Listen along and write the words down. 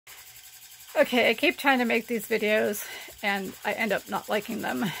Okay, I keep trying to make these videos and I end up not liking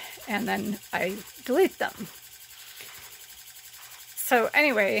them and then I delete them. So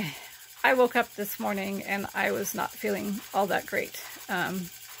anyway, I woke up this morning and I was not feeling all that great.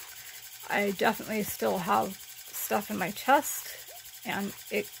 I definitely still have stuff in my chest and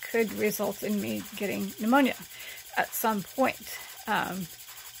it could result in me getting pneumonia at some point.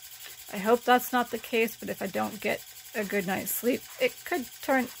 I hope that's not the case, but if I don't get a good night's sleep, it could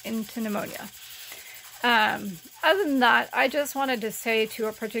turn into pneumonia. Other than that, I just wanted to say to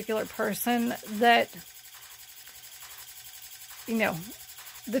a particular person that, you know,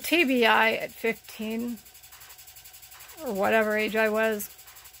 the TBI at 15, or whatever age I was,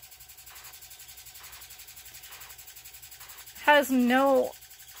 has no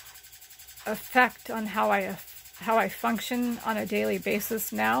effect on how I function on a daily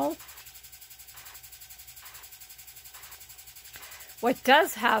basis now. What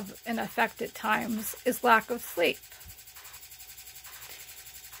does have an effect at times is lack of sleep.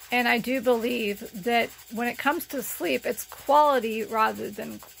 And I do believe that when it comes to sleep, it's quality rather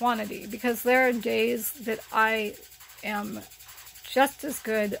than quantity, because there are days that I am just as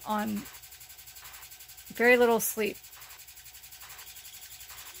good on very little sleep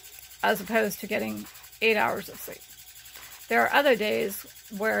as opposed to getting 8 hours of sleep. There are other days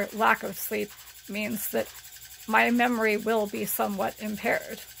where lack of sleep means that my memory will be somewhat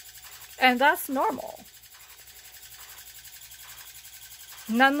impaired. And that's normal.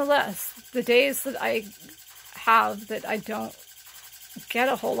 Nonetheless, the days that I have that I don't get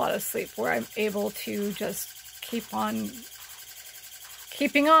a whole lot of sleep, where I'm able to just keep on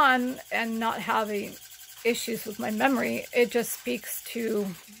keeping on and not having issues with my memory, it just speaks to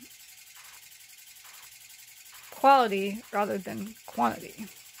quality rather than quantity.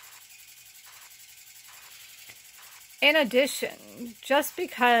 In addition, just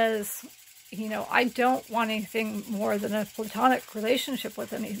because, you know, I don't want anything more than a platonic relationship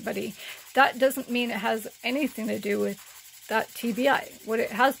with anybody, that doesn't mean it has anything to do with that TBI. What it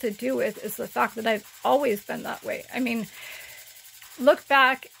has to do with is the fact that I've always been that way. I mean, look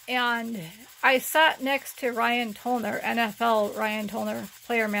back, and I sat next to Ryan Tollner, NFL Ryan Tollner,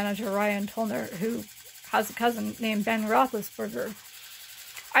 player manager Ryan Tollner, who has a cousin named Ben Roethlisberger.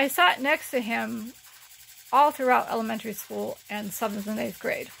 I sat next to him all throughout elementary school and 7th and 8th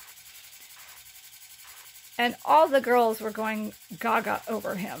grade. And all the girls were going gaga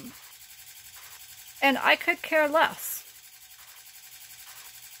over him. And I could care less.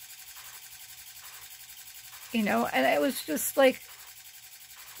 You know, and it was just like,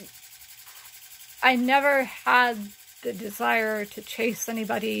 I never had the desire to chase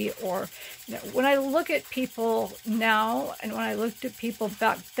anybody, or, you know, when I look at people now and when I looked at people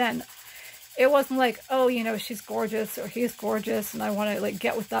back then, it wasn't like, oh, you know, she's gorgeous or he's gorgeous and I want to like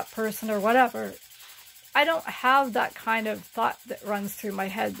get with that person or whatever. I don't have that kind of thought that runs through my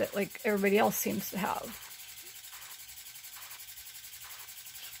head that like everybody else seems to have.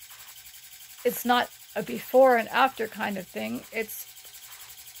 It's not a before and after kind of thing. It's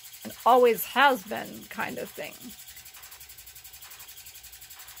an always has been kind of thing.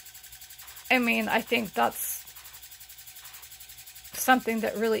 I mean, I think that's something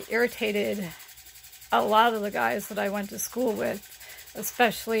that really irritated a lot of the guys that I went to school with,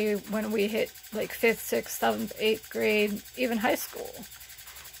 especially when we hit like 5th, 6th, 7th, 8th grade, even high school.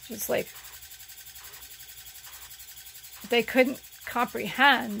 Just like, they couldn't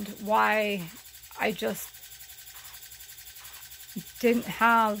comprehend why I just didn't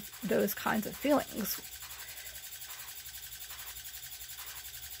have those kinds of feelings.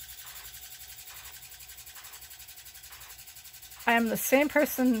 I am the same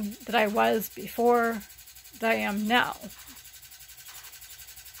person that I was before that I am now.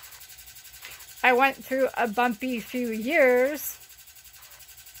 I went through a bumpy few years,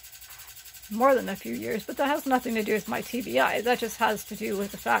 more than a few years, but that has nothing to do with my TBI. That just has to do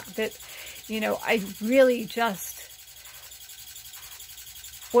with the fact that, you know, I really just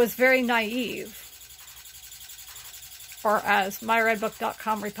was very naive. Or as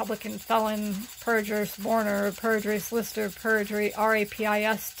myredbook.com, Republican felon, perjurer, suborner, perjury, solicitor, perjury,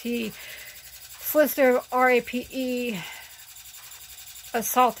 RAPIST, solicitor, RAPE,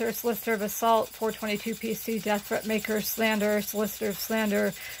 assaulter, solicitor of assault, 422 PC, death threat maker, slander, solicitor of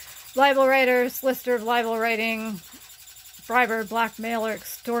slander, libel writer, solicitor of libel writing, briber, blackmailer,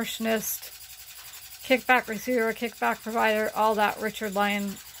 extortionist, kickback receiver, kickback provider, all that Richard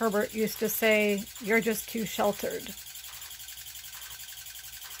Lyon Herbert used to say, you're just too sheltered.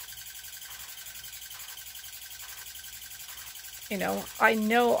 You know, I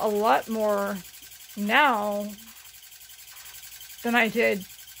know a lot more now than I did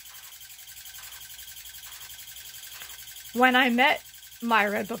When I met my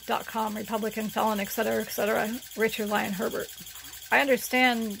redbook.com, Republican felon, etc., Richard Lyon Herbert, I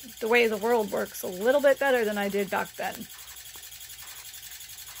understand the way the world works a little bit better than I did back then.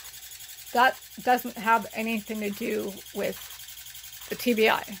 That doesn't have anything to do with the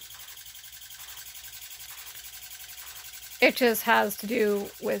TBI. It just has to do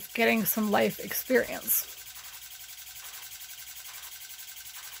with getting some life experience.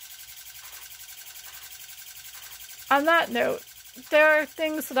 On that note, there are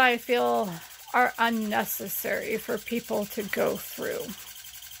things that I feel are unnecessary for people to go through.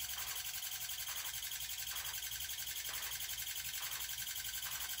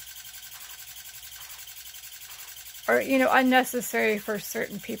 Or, unnecessary for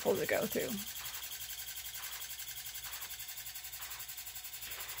certain people to go through.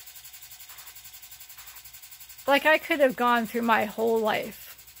 Like, I could have gone through my whole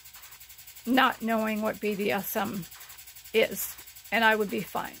life not knowing what BDSM is, and I would be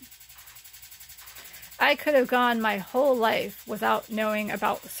fine. I could have gone my whole life without knowing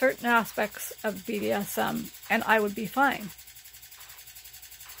about certain aspects of BDSM, and I would be fine.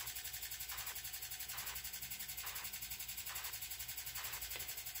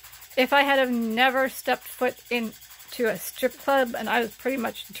 If I had have never stepped foot into a strip club and I was pretty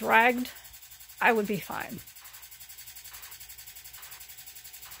much dragged, I would be fine.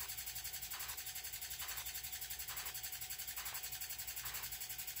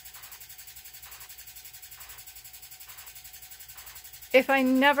 If I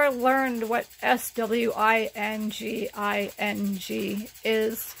never learned what swinging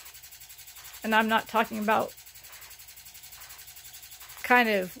is, and I'm not talking about kind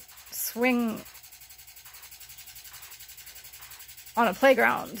of swing on a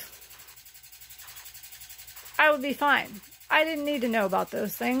playground, I would be fine. I didn't need to know about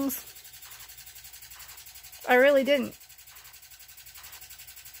those things. I really didn't.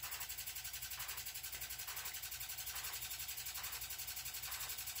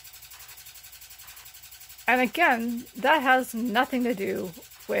 And again, that has nothing to do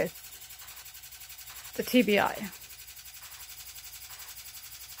with the TBI.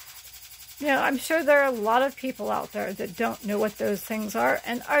 I'm sure there are a lot of people out there that don't know what those things are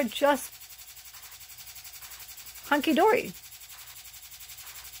and are just hunky-dory.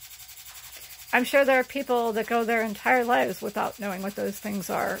 I'm sure there are people that go their entire lives without knowing what those things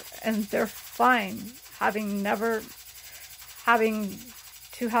are, and they're fine having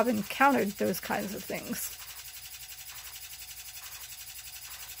to have encountered those kinds of things.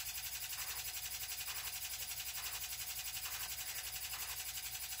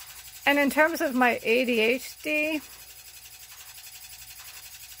 And in terms of my ADHD,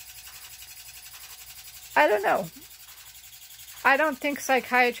 I don't know. I don't think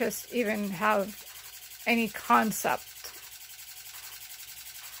psychiatrists even have any concept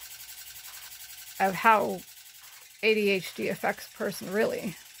of how ADHD affects a person,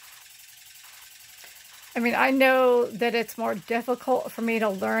 really. I mean, I know that it's more difficult for me to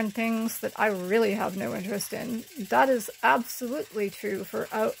learn things that I really have no interest in. That is absolutely true for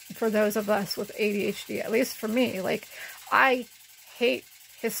those of us with ADHD, at least for me. Like, I hate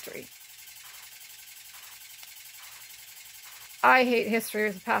history. I hate history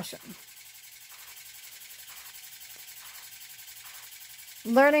with a passion.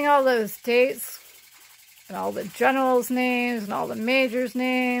 Learning all those dates and all the generals' names and all the majors'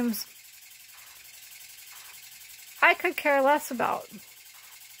 names, I could care less about.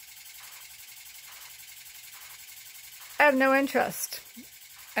 I have no interest,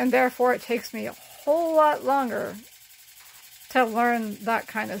 and therefore it takes me a whole lot longer to learn that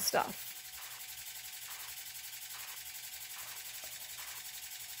kind of stuff.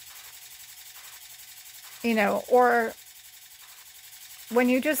 Or when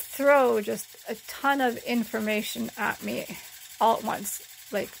you just throw just a ton of information at me all at once,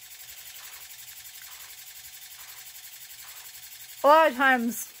 like, a lot of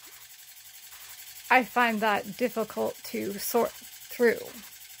times I find that difficult to sort through,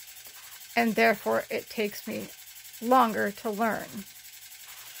 and therefore it takes me longer to learn.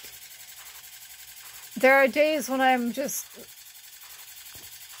 There are days when I'm just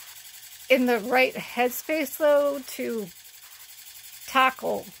in the right headspace, though, to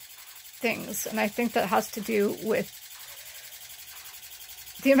tackle things, and I think that has to do with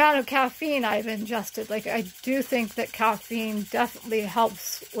the amount of caffeine I've ingested. Like, I do think that caffeine definitely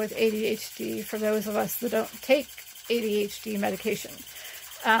helps with ADHD for those of us that don't take ADHD medication.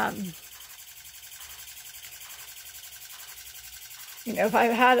 If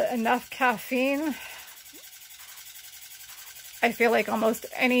I've had enough caffeine, I feel like almost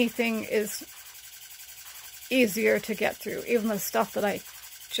anything is easier to get through, even the stuff that I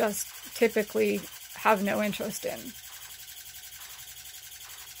just typically have no interest in.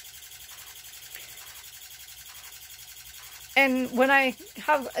 And when I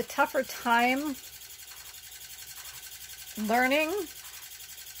have a tougher time learning,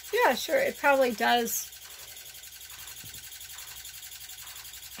 yeah, sure, it probably does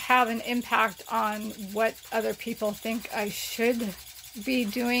have an impact on what other people think I should be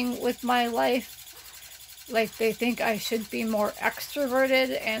doing with my life. Like, they think I should be more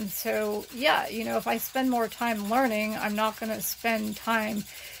extroverted, and so, yeah, you know, if I spend more time learning, I'm not going to spend time,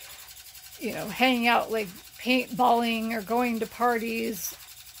 you know, hanging out, like, paintballing or going to parties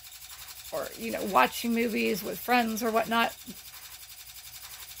or, you know, watching movies with friends or whatnot.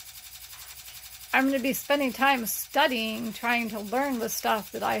 I'm going to be spending time studying, trying to learn the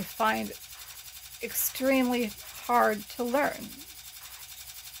stuff that I find extremely hard to learn.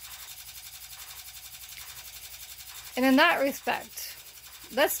 And in that respect,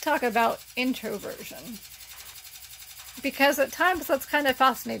 let's talk about introversion, because at times that's kind of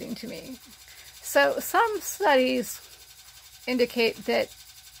fascinating to me. So some studies indicate that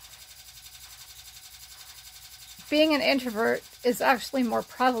being an introvert is actually more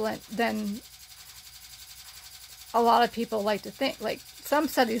prevalent than a lot of people like to think. Like, some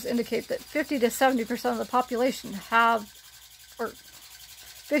studies indicate that 50 to 70% of the population have, or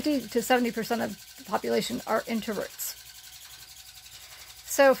 50 to 70% of the population are introverts.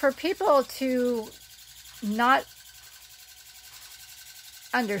 So for people to not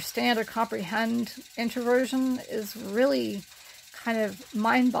understand or comprehend introversion is really kind of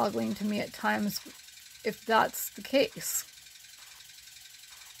mind-boggling to me at times, if that's the case.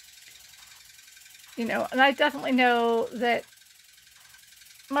 You know, and I definitely know that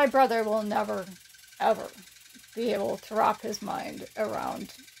my brother will never, ever be able to wrap his mind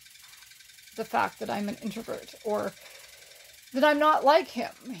around the fact that I'm an introvert, or that I'm not like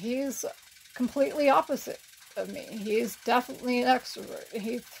him. He's completely opposite of me. He's definitely an extrovert.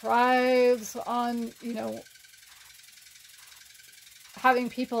 He thrives on, you know, having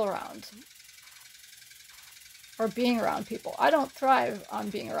people around or being around people. I don't thrive on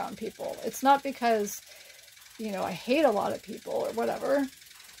being around people. It's not because, you know, I hate a lot of people or whatever.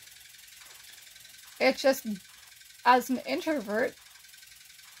 It's just, as an introvert,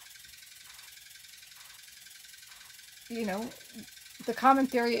 you know, the common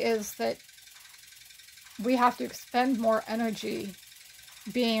theory is that we have to expend more energy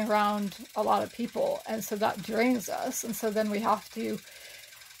being around a lot of people, and so that drains us, and so then we have to,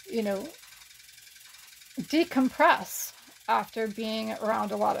 you know, decompress after being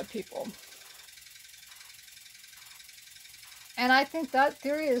around a lot of people. And I think that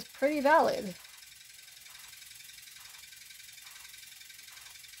theory is pretty valid,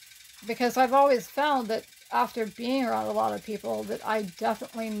 because I've always found that after being around a lot of people, that I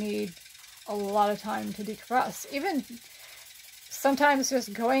definitely need a lot of time to decompress. Even sometimes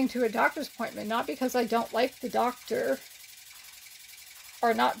just going to a doctor's appointment, not because I don't like the doctor,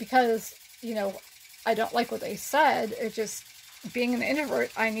 or not because, you know, I don't like what they said. It's just, being an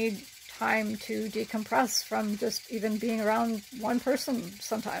introvert, I need time to decompress from just even being around one person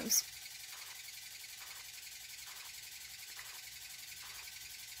sometimes.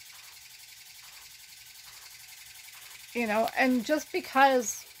 You know, and just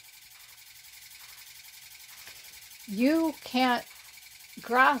because you can't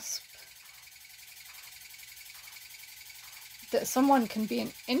grasp that someone can be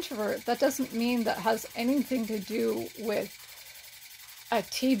an introvert, that doesn't mean that has anything to do with a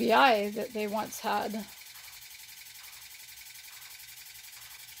TBI that they once had.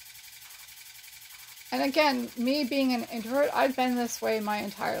 And again, me being an introvert, I've been this way my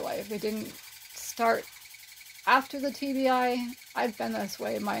entire life. It didn't start after the TBI. I've been this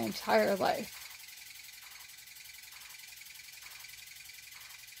way my entire life.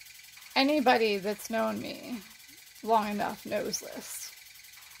 Anybody that's known me long enough knows this.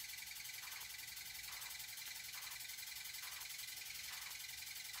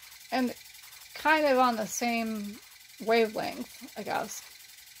 And kind of on the same wavelength, I guess.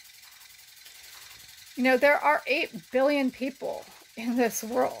 You know, there are 8 billion people in this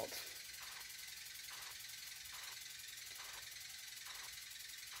world.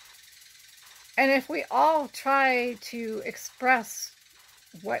 And if we all try to express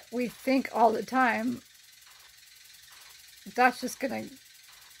what we think all the time, that's just going to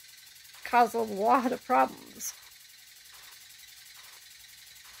cause a lot of problems.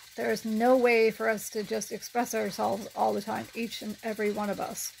 There's no way for us to just express ourselves all the time, each and every one of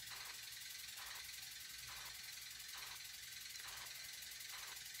us.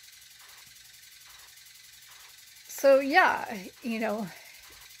 So yeah,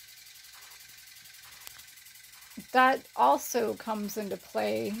 that also comes into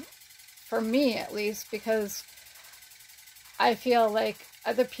play, for me at least, because I feel like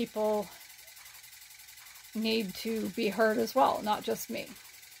other people need to be heard as well, not just me.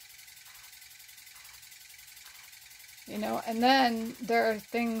 And then there are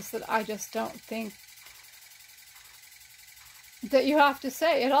things that I just don't think that you have to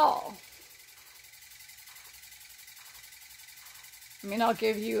say at all. I'll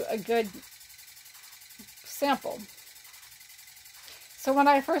give you a good sample. So when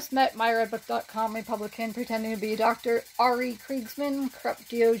I first met MyRedBook.com Republican pretending to be Dr. Ari Kriegsman, corrupt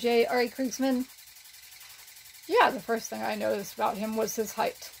DOJ Ari Kriegsman, yeah, the first thing I noticed about him was his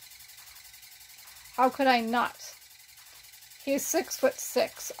height. How could I not? He's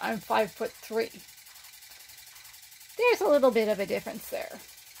 6'6", I'm 5'3". There's a little bit of a difference there.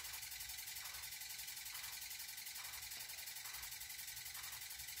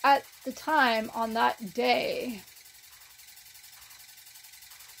 At the time, on that day,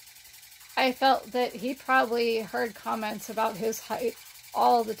 I felt that he probably heard comments about his height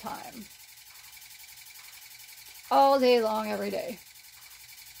all the time. All day long, every day.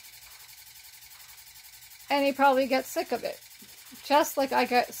 And he probably gets sick of it. Just like I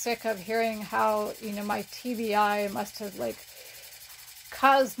get sick of hearing how, my TBI must have,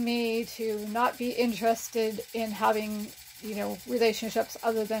 caused me to not be interested in having, relationships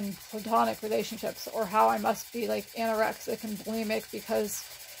other than platonic relationships, or how I must be, anorexic and bulimic because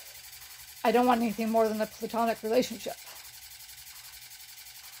I don't want anything more than a platonic relationship.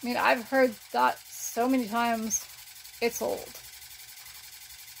 I've heard that so many times, it's old.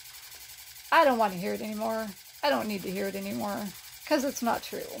 I don't want to hear it anymore. I don't need to hear it anymore, because it's not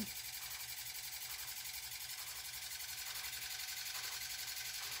true.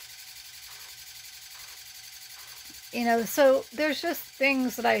 So there's just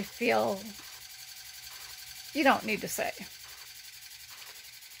things that I feel you don't need to say.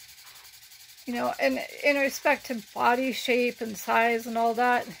 And in respect to body shape and size and all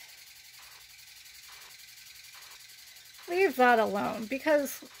that, leave that alone,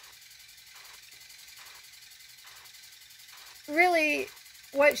 because really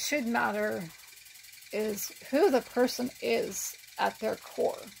what should matter is who the person is at their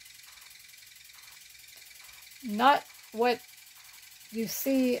core, not what you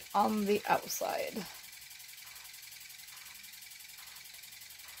see on the outside.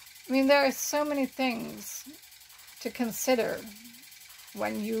 There are so many things to consider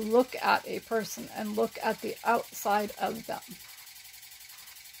when you look at a person and look at the outside of them.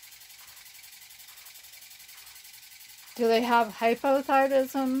 Do they have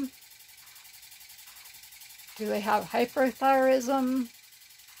hypothyroidism? Do they have hyperthyroidism?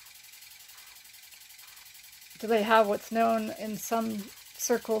 Do they have what's known in some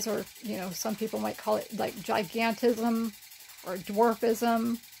circles, or, some people might call it gigantism or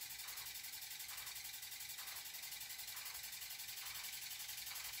dwarfism?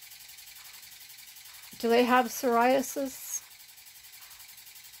 Do they have psoriasis?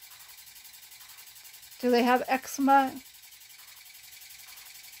 Do they have eczema?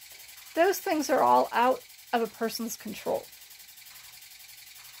 Those things are all out of a person's control.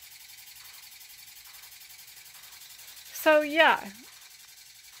 So yeah,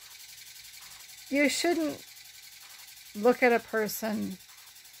 you shouldn't look at a person,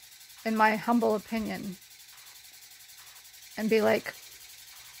 in my humble opinion, and be like,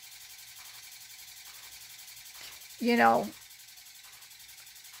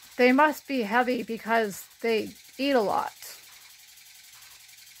 they must be heavy because they eat a lot.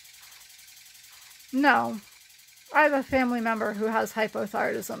 No, I have a family member who has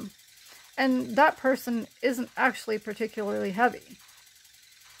hypothyroidism, and that person isn't actually particularly heavy.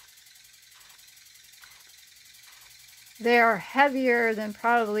 They are heavier than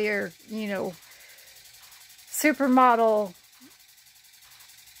probably your, supermodel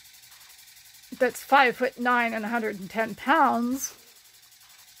that's 5'9" and 110 pounds.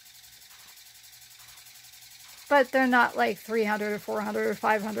 But they're not like 300 or 400 or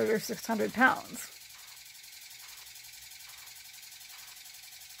 500 or 600 pounds.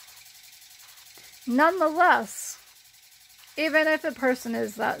 Nonetheless, even if a person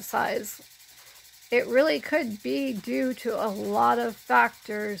is that size, it really could be due to a lot of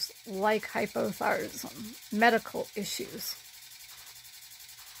factors like hypothyroidism, medical issues.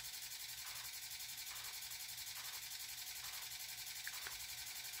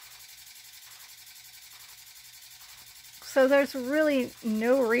 So there's really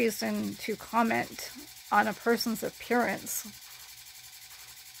no reason to comment on a person's appearance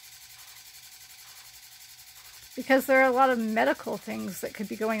because there are a lot of medical things that could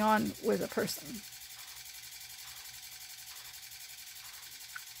be going on with a person.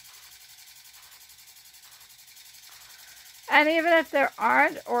 And even if there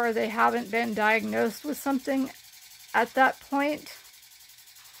aren't, or they haven't been diagnosed with something at that point,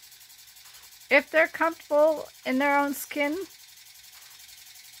 if they're comfortable in their own skin,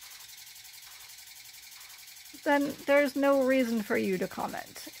 then there's no reason for you to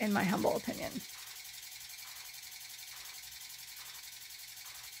comment, in my humble opinion.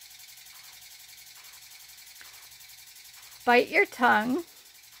 Bite your tongue.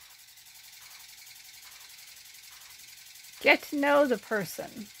 Get to know the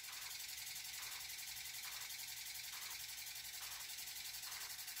person.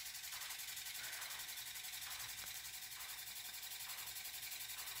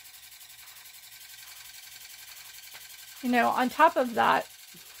 You know, on top of that,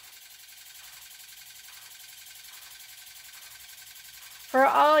 for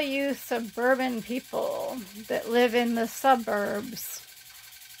all you suburban people that live in the suburbs,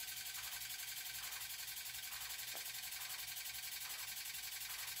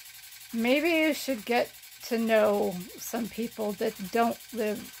 maybe you should get to know some people that don't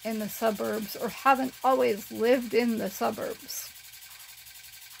live in the suburbs or haven't always lived in the suburbs.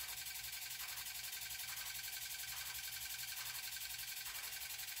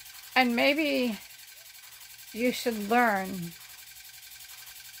 And maybe you should learn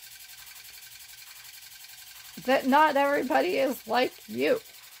that not everybody is like you.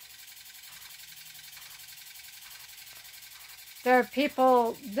 There are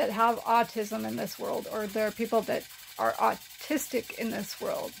people that have autism in this world, or there are people that are autistic in this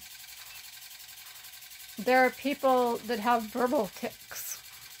world. There are people that have verbal tics.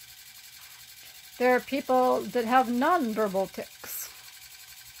 There are people that have non-verbal tics.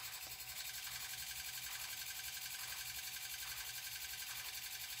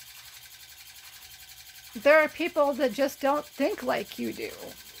 There are people that just don't think like you do.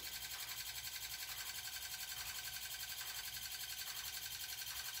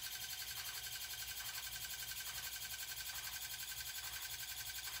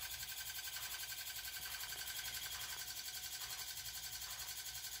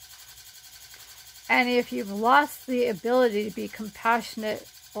 And if you've lost the ability to be compassionate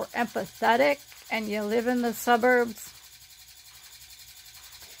or empathetic and you live in the suburbs,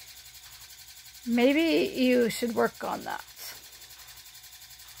 maybe you should work on that.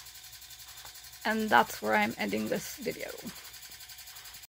 And that's where I'm ending this video.